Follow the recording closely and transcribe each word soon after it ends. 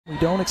We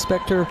don't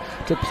expect her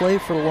to play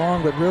for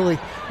long, but really,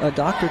 a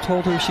doctor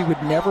told her she would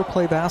never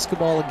play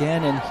basketball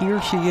again, and here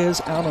she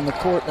is out on the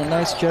court. A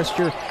nice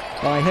gesture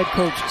by head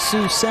coach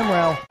Sue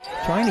Seminoles,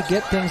 trying to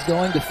get things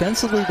going.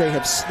 Defensively, they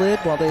have slid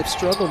while they have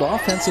struggled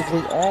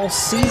offensively all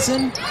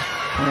season,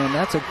 and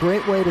that's a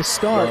great way to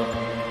start.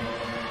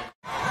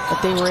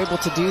 But they were able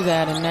to do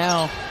that, and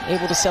now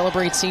able to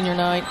celebrate senior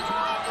night.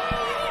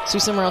 Sue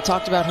Seminoles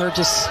talked about her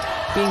just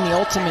being the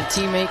ultimate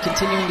teammate,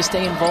 continuing to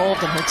stay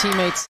involved, and her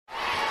teammates,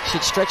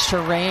 she'd stretched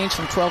her range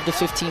from 12 to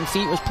 15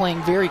 feet, was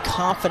playing very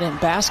confident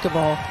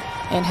basketball,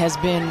 and has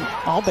been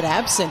all but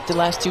absent the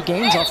last 2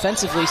 games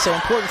offensively, so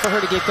important for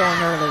her to get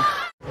going early.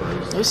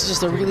 This is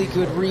just a really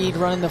good read,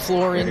 running the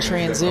floor in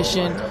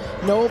transition.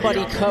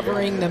 Nobody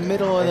covering the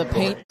middle of the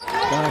paint.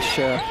 Gosh,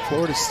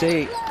 Florida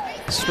State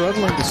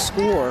struggling to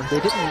score. They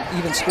didn't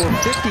even score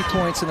 50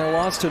 points in their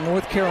loss to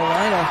North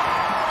Carolina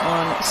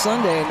on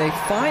Sunday, and they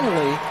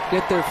finally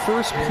get their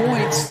first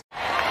points.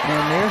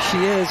 And there she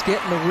is,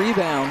 getting the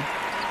rebound.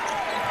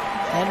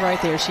 And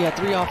right there, she had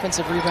 3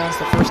 offensive rebounds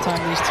the first time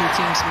these 2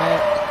 teams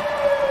met.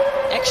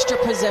 Extra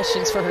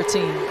possessions for her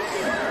team.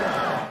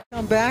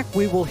 Come back,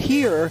 we will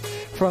hear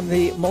from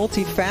the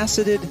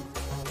multifaceted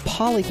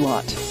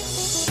polyglot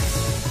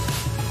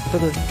for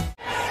the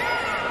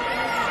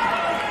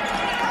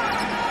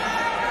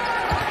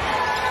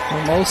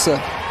Hermosa.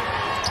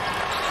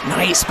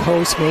 Nice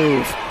post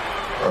move.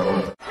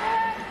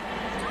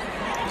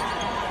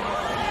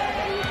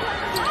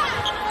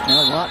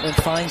 Now Lahtinen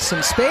finds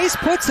some space,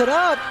 puts it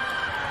up.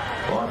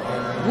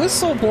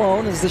 Whistle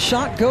blown as the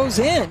shot goes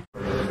in.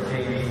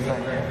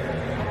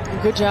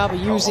 Good job of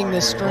using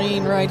the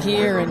screen right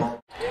here. And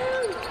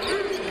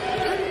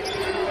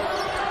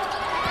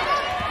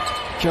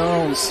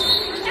Jones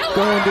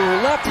going to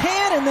her left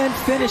hand and then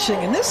finishing.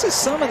 And this is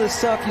some of the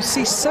stuff you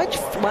see, such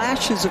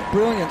flashes of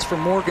brilliance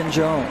from Morgan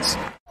Jones.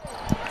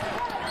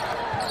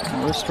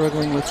 And we're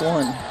struggling with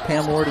one.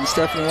 Pam Ward and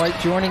Stephanie White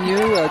joining you.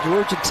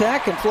 Georgia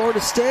Tech and Florida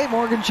State.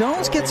 Morgan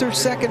Jones gets her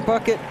second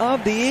bucket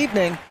of the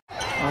evening.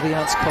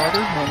 Alliance Carter,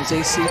 known as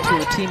AC to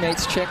her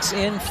teammates, checks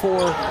in for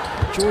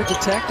Georgia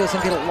Tech.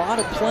 Doesn't get a lot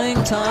of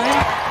playing time.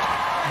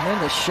 And then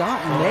the shot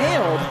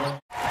nailed.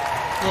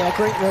 Yeah,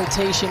 great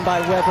rotation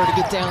by Weber to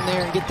get down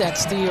there and get that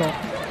steal.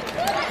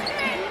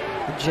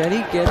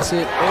 Jetty gets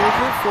it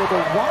over for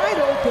the wide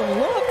open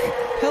look.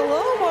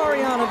 Hello,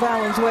 Mariana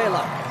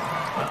Valenzuela.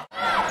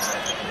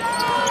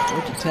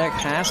 Georgia Tech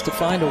has to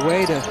find a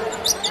way to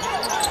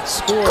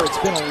score. It's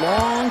been a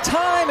long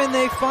time, and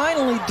they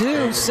finally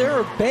do.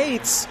 Sarah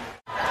Bates.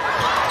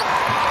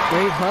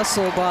 Great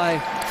hustle by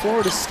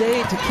Florida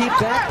State to keep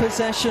that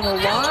possession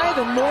alive,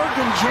 and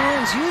Morgan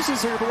Jones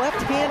uses her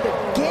left hand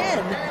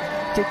again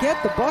to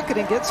get the bucket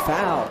and gets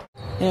fouled.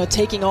 You know,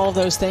 taking all of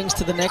those things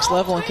to the next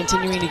level and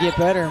continuing to get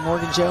better.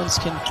 Morgan Jones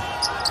can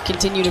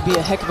continue to be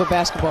a heck of a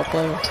basketball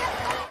player.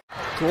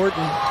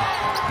 Gordon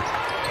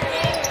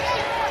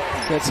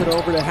gets it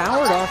over to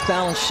Howard, off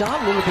balance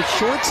shot, a little bit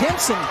short.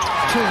 Timpson,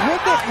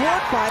 terrific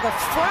work by the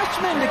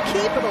freshman to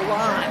keep it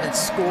alive and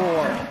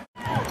score.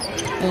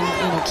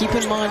 And keep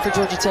in mind for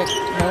Georgia Tech,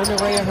 no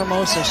Nerea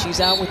Hermosa. She's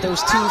out with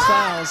those 2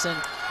 fouls. And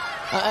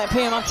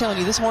Pam, I'm telling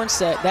you, this horn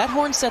set,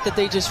 that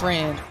they just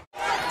ran.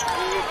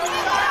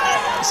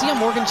 See how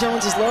Morgan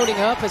Jones is loading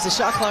up as the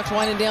shot clock's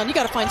winding down? You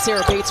got to find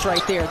Sarah Bates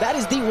right there. That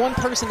is the one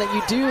person that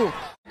you do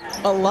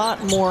a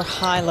lot more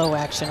high-low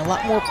action, a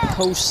lot more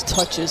post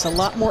touches, a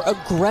lot more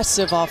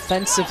aggressive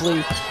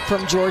offensively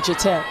from Georgia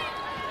Tech.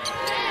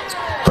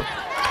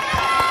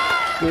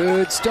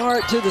 Good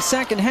start to the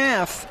second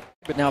half.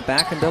 But now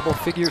back in double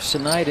figures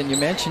tonight, and you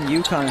mentioned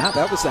UConn.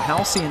 That was the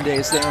halcyon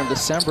days there in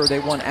December. They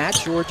won at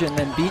Georgia and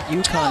then beat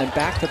UConn in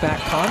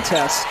back-to-back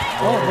contests.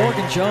 Oh,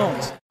 Morgan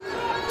Jones.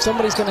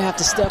 Somebody's going to have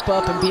to step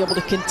up and be able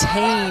to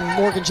contain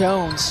Morgan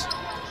Jones.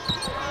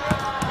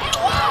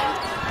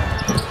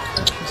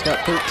 He's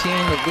got 13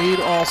 to lead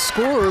all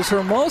scorers.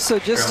 Hermosa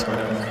just...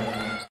 Lahtinen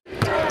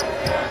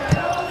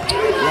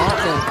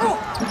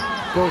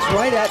goes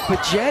right at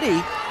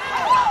Pagetti.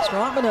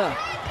 Strautmane.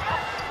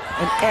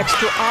 An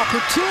extra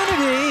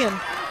opportunity, and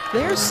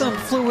there's some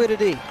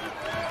fluidity.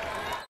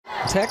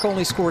 Tech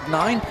only scored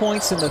 9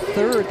 points in the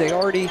third. They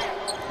already,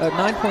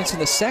 9 points in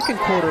the second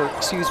quarter,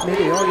 excuse me.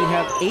 They already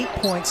have 8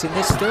 points in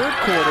this third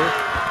quarter.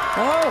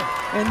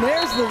 Oh, and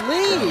there's the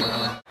lead.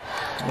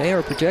 They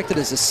are projected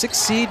as a 6th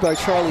seed by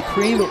Charlie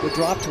Cream, but would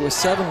drop to a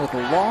 7 with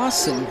a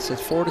loss, and says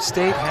Florida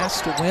State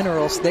has to win or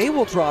else they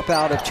will drop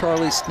out of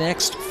Charlie's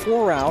next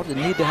 4 out and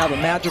need to have a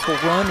magical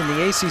run in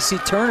the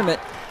ACC tournament.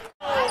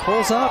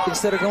 Pulls up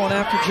instead of going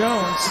after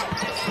Jones.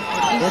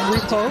 Then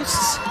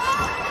reposts.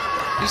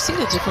 You see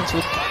the difference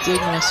with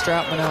Digna and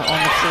Strautmane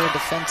on the floor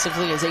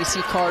defensively as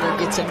AC Carter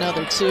gets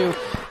another 2.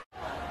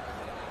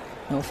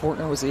 Mel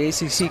Fortner was the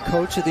ACC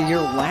Coach of the Year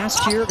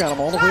last year. Got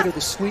him all the way to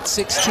the Sweet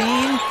 16.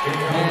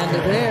 And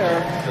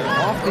there,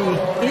 off the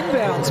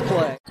inbounds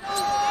play.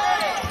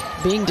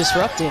 Being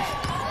disruptive.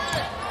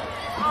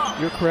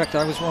 You're correct,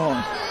 I was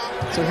wrong.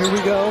 So here we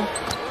go.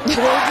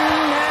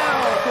 Gordon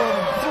now from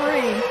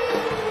 3.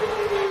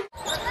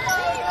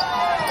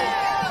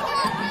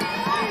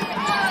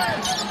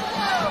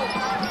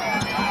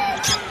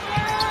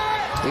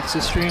 Takes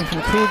a stream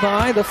from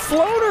Kubai. The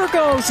floater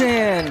goes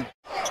in.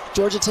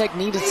 Georgia Tech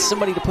needed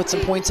somebody to put some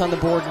points on the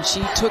board, and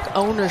she took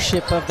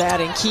ownership of that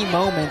in key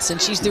moments,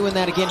 and she's doing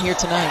that again here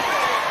tonight.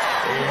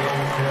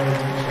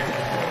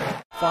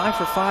 5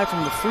 for 5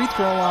 from the free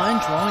throw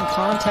line, drawing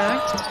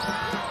contact.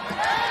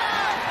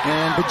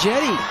 And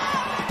Bajetti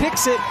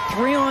picks it,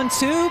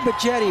 3-on-2.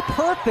 Bajetti,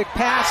 perfect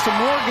pass to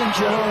Morgan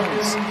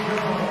Jones.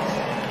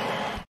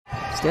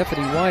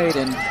 Stephanie White,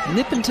 and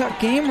nip and tuck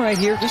game right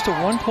here, just a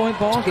 1-point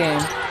ball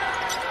game.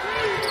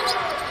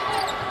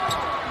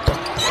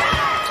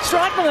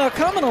 Strautmane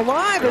coming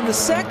alive in the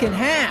second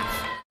half.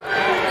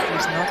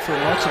 He's not for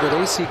much of it.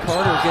 AC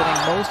Carter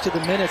getting most of the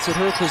minutes at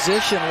her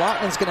position.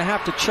 Lahtinen's going to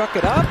have to chuck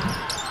it up.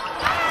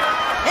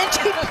 And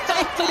she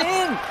packed it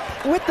in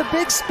with the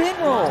big spin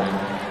roll.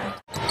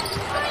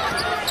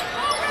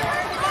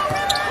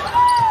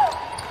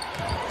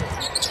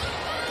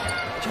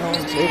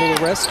 Jones able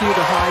to rescue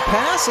the high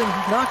pass and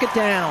knock it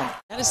down.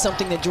 That is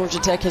something that Georgia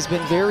Tech has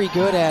been very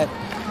good at,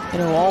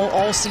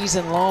 all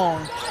season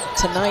long.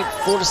 Tonight,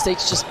 Florida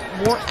State's just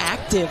more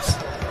active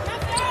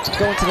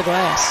going to the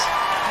glass.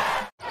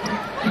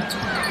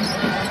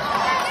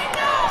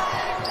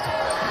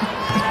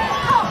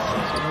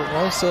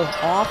 Hermosa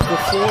off the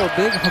floor,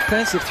 big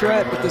offensive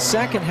threat, but the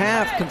second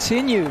half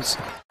continues.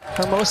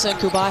 Hermosa and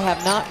Kubai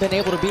have not been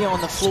able to be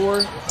on the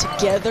floor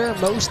together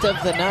most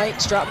of the night.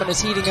 Strautmane is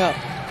heating up.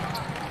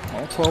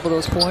 All 12 of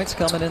those points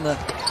coming in the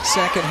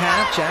second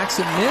half.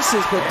 Jackson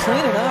misses, but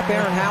cleaning up.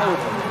 Aaron Howard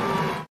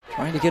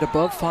trying to get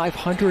above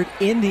 500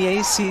 in the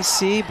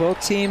ACC.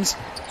 Both teams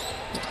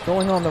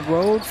going on the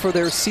road for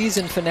their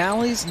season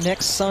finales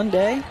next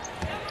Sunday.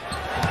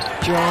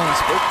 Jones,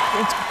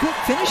 it's good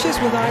finishes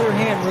with either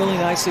hand really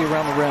nicely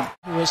around the rim.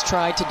 Who has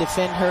tried to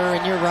defend her,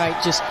 and you're right,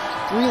 just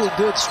really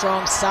good,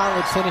 strong,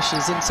 solid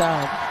finishes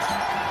inside.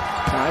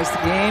 Ties the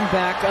game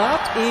back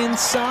up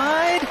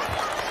inside,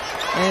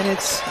 and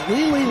it's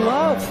Lily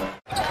Love.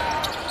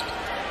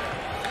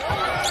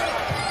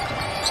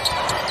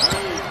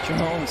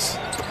 Jones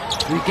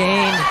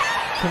regained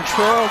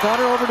control, got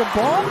her over to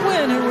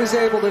Baldwin, who was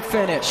able to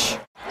finish.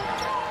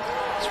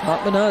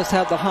 Strautmane has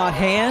had the hot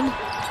hand.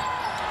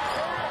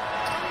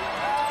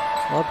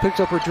 Love picked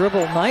up her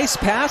dribble. Nice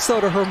pass,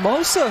 though, to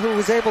Hermosa, who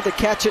was able to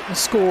catch it and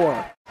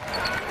score.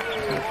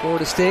 And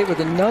Florida State with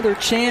another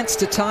chance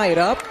to tie it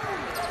up.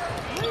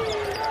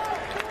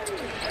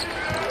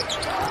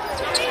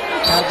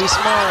 Gotta be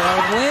smart.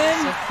 I'll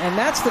win, and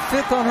that's the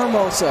 5th on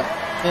Hermosa.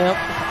 Yep.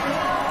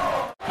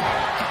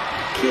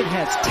 Kid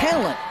has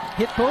talent.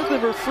 Hit both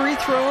of her free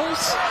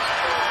throws.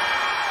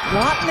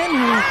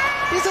 Lahtinen,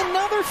 who is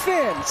another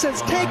Finn,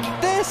 says, take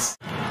this.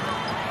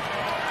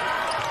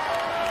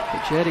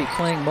 Bajetti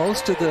playing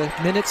most of the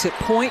minutes at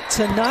point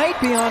tonight.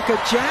 Bianca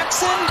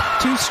Jackson,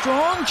 too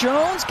strong.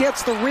 Jones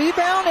gets the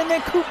rebound, and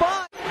then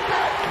Kubai.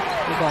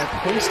 Kubai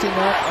posting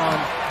up on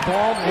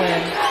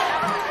Baldwin.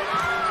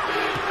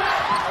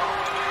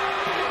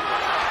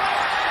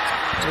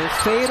 They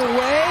fade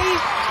away.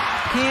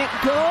 Can't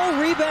go.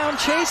 Rebound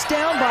chased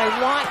down by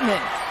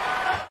Lahtinen.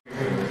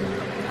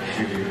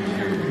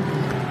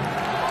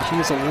 She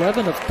is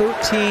 11 of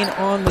 13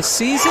 on the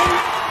season.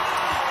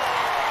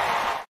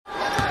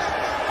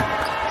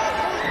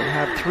 They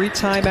have 3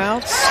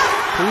 timeouts.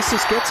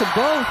 Priestess gets them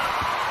both.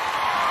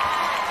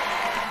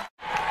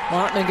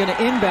 Lahtinen going to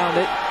inbound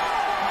it.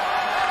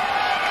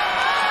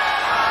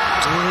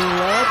 Lily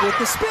Love with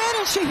the spin,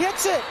 and she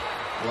hits it.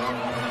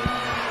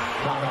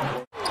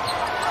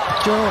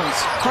 Jones,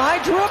 high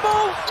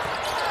dribble.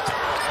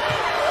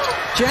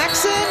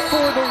 Jackson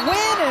for the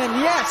win,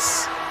 and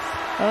yes,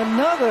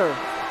 another.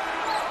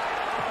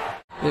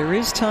 There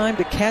is time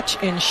to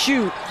catch and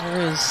shoot.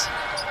 There is.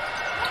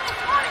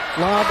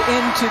 Lob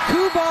into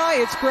Kubai.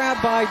 It's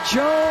grabbed by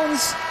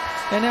Jones.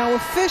 And now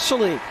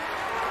officially,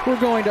 we're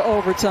going to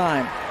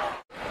overtime.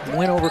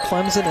 Win over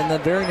Clemson, and the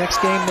very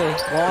next game they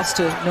lost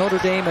to Notre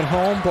Dame at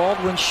home.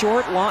 Baldwin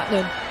short.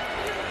 Lahtinen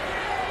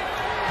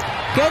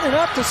getting it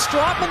up to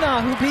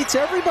Strautmane, who beats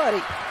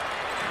everybody.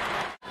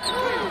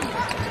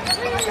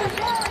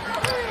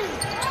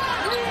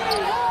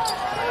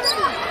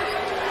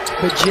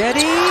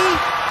 Bajetti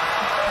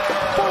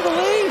for the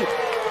lead.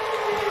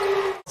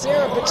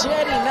 Sarah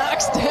Bajetti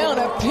knocks down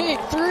a big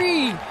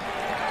 3.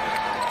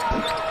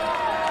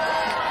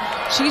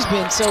 She's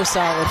been so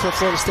solid for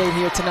Florida State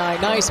here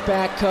tonight. Nice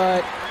back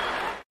cut.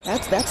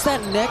 That's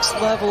that next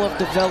level of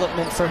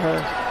development for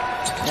her.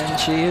 And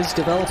she is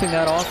developing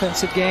that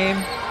offensive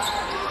game.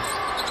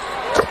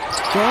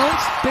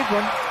 Jones, big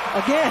one,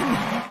 again.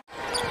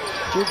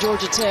 If you're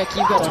Georgia Tech,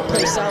 you've got to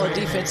play solid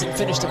defense and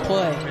finish the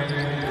play.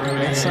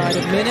 Inside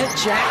a minute,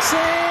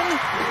 Jackson.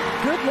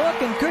 Good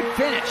look and good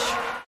finish.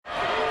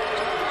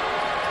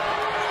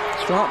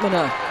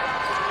 Strautmane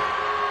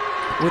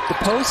with the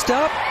post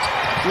up.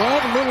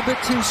 Love a little bit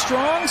too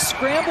strong.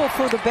 Scramble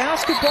for the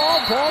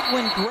basketball.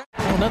 Baldwin.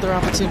 Another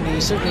opportunity.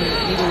 You certainly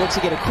need to look to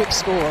get a quick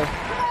score.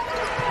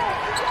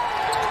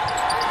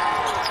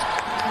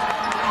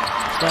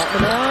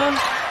 Strautmane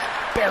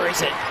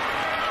buries it.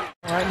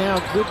 Right now,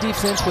 good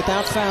defense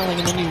without fouling,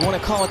 and then you want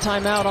to call a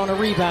timeout on a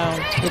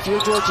rebound if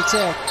you're Georgia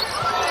Tech.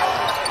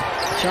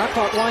 Shot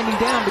clock winding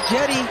down, but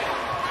Jetty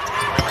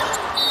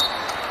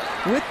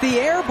with the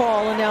air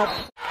ball, and now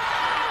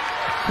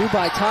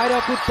Kubai tied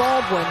up with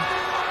Baldwin.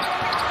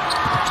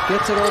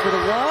 Gets it over to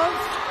Love,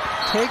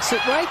 takes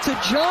it right to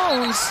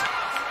Jones,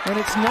 and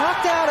it's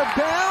knocked out of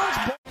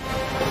bounds.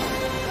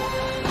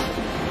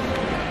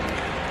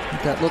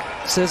 That look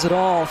says it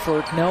all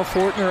for Nell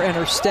Fortner and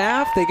her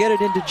staff. They get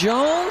it into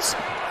Jones,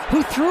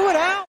 who threw it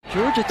out.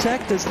 Georgia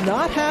Tech does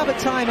not have a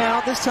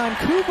timeout. This time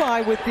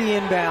Kubai with the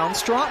inbound.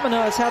 Strautmane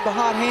has had the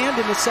hot hand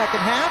in the second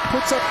half,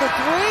 puts up the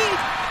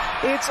three.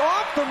 It's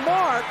off the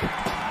mark,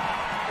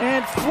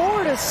 and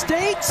Florida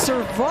State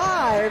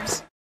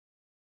survives.